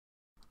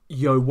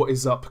Yo, what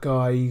is up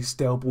guys,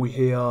 Delboy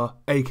here,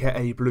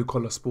 aka Blue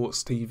Collar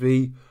Sports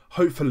TV.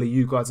 Hopefully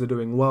you guys are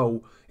doing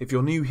well. If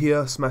you're new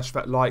here, smash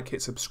that like,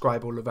 hit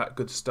subscribe, all of that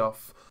good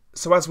stuff.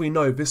 So as we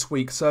know, this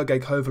week Sergey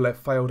Kovalev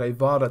failed a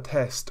VADA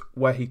test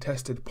where he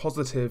tested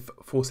positive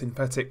for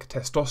synthetic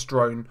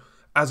testosterone.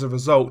 As a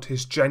result,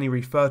 his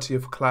January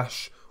 30th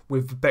clash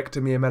with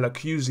Bektemir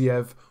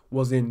Melikuziev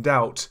was in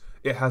doubt.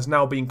 It has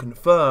now been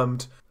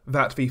confirmed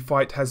that the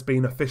fight has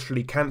been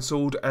officially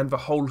cancelled and the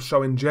whole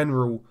show in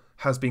general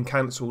has been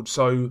cancelled.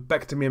 So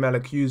Bektemir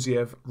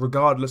Melikuziev,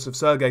 regardless of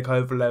Sergey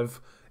Kovalev,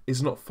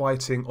 is not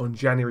fighting on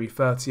January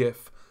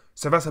 30th.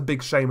 So that's a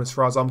big shame as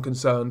far as I'm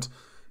concerned.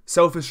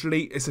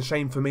 Selfishly, it's a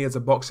shame for me as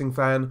a boxing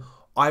fan.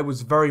 I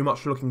was very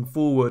much looking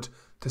forward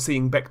to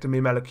seeing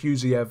Bektemir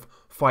Melikuziev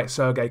fight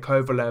Sergey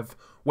Kovalev.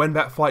 When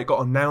that fight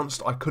got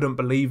announced, I couldn't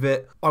believe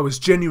it. I was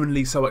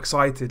genuinely so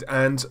excited,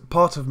 and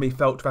part of me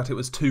felt that it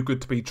was too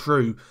good to be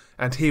true.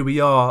 And here we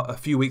are, a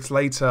few weeks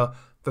later.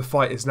 The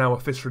fight is now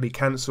officially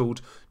cancelled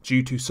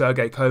due to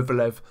Sergey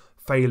Kovalev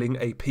failing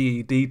a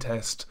PED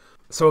test.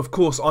 So of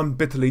course I'm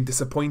bitterly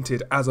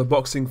disappointed as a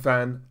boxing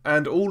fan,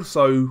 and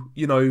also,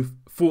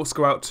 thoughts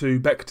go out to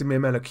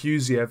Bektemir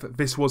Melikuziev.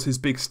 This was his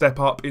big step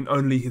up in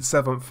only his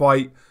 7th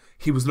fight.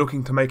 He was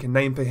looking to make a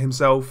name for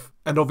himself,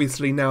 and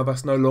obviously now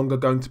that's no longer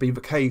going to be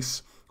the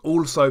case.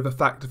 Also the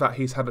fact that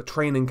he's had a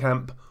training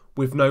camp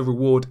with no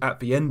reward at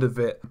the end of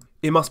it.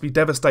 It must be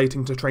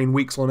devastating to train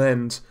weeks on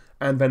end,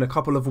 and then a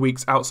couple of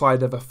weeks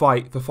outside of the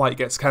fight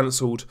gets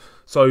cancelled.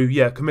 So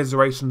yeah,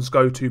 commiserations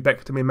go to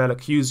Bektemir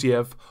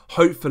Melikuziev.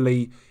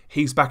 Hopefully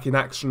he's back in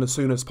action as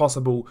soon as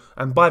possible.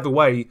 And by the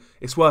way,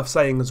 it's worth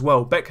saying as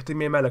well,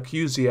 Bektemir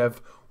Melikuziev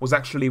was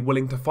actually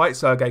willing to fight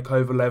Sergey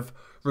Kovalev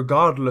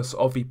regardless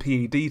of the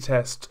PED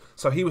test.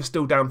 So he was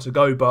still down to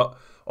go, but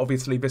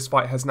obviously this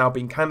fight has now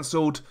been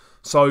cancelled.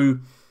 So,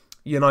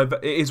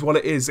 it is what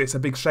it is. It's a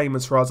big shame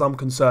as far as I'm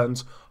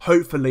concerned.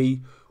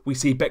 Hopefully we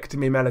see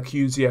Bektemir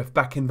Melikuziev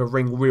back in the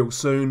ring real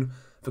soon.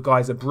 The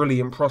guy's a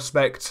brilliant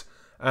prospect,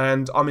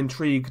 and I'm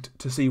intrigued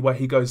to see where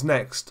he goes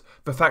next.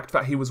 The fact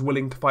that he was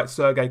willing to fight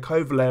Sergey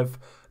Kovalev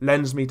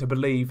lends me to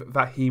believe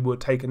that he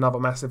would take another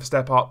massive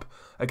step up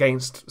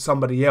against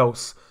somebody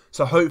else.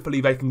 So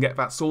hopefully they can get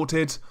that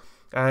sorted,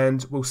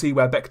 and we'll see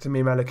where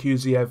Bektemir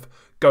Melikuziev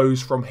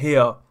goes from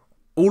here.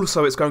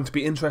 Also, it's going to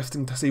be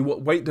interesting to see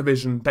what weight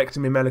division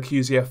Bektemir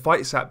Melikuziev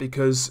fights at,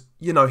 because,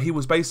 he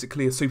was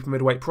basically a super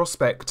middleweight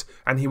prospect,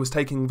 and he was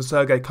taking the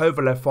Sergey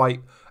Kovalev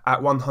fight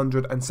at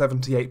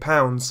 178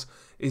 pounds.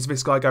 Is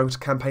this guy going to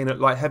campaign at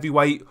light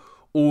heavyweight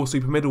or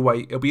super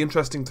middleweight? It'll be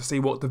interesting to see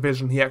what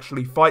division he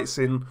actually fights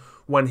in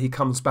when he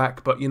comes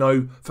back. But,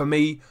 for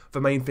me,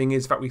 the main thing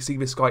is that we see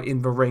this guy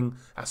in the ring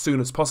as soon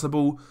as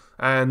possible,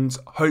 and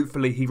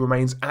hopefully he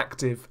remains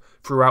active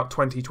throughout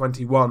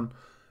 2021.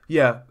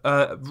 Yeah,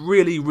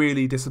 really,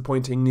 really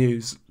disappointing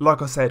news.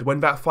 Like I said, when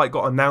that fight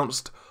got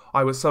announced,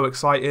 I was so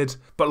excited.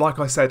 But like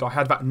I said, I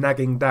had that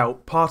nagging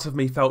doubt. Part of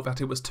me felt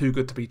that it was too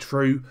good to be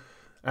true.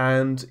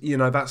 And,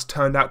 that's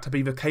turned out to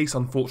be the case,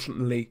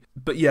 unfortunately.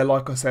 But yeah,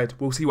 like I said,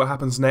 we'll see what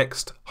happens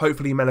next.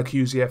 Hopefully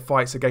Melikuziev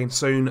fights again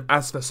soon.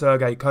 As for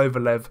Sergey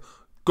Kovalev,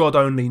 God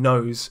only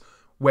knows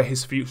where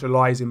his future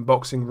lies in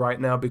boxing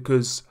right now,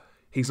 because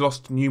he's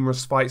lost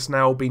numerous fights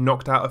now, been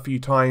knocked out a few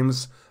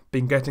times,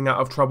 been getting out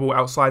of trouble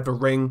outside the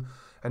ring,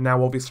 and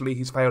now obviously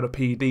he's failed a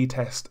PED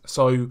test.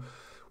 So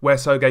where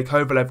Sergey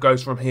Kovalev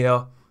goes from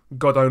here,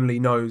 God only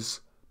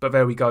knows. But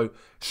there we go.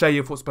 Share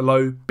your thoughts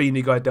below.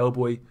 Beanie Guy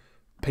Delboy.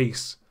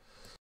 Peace.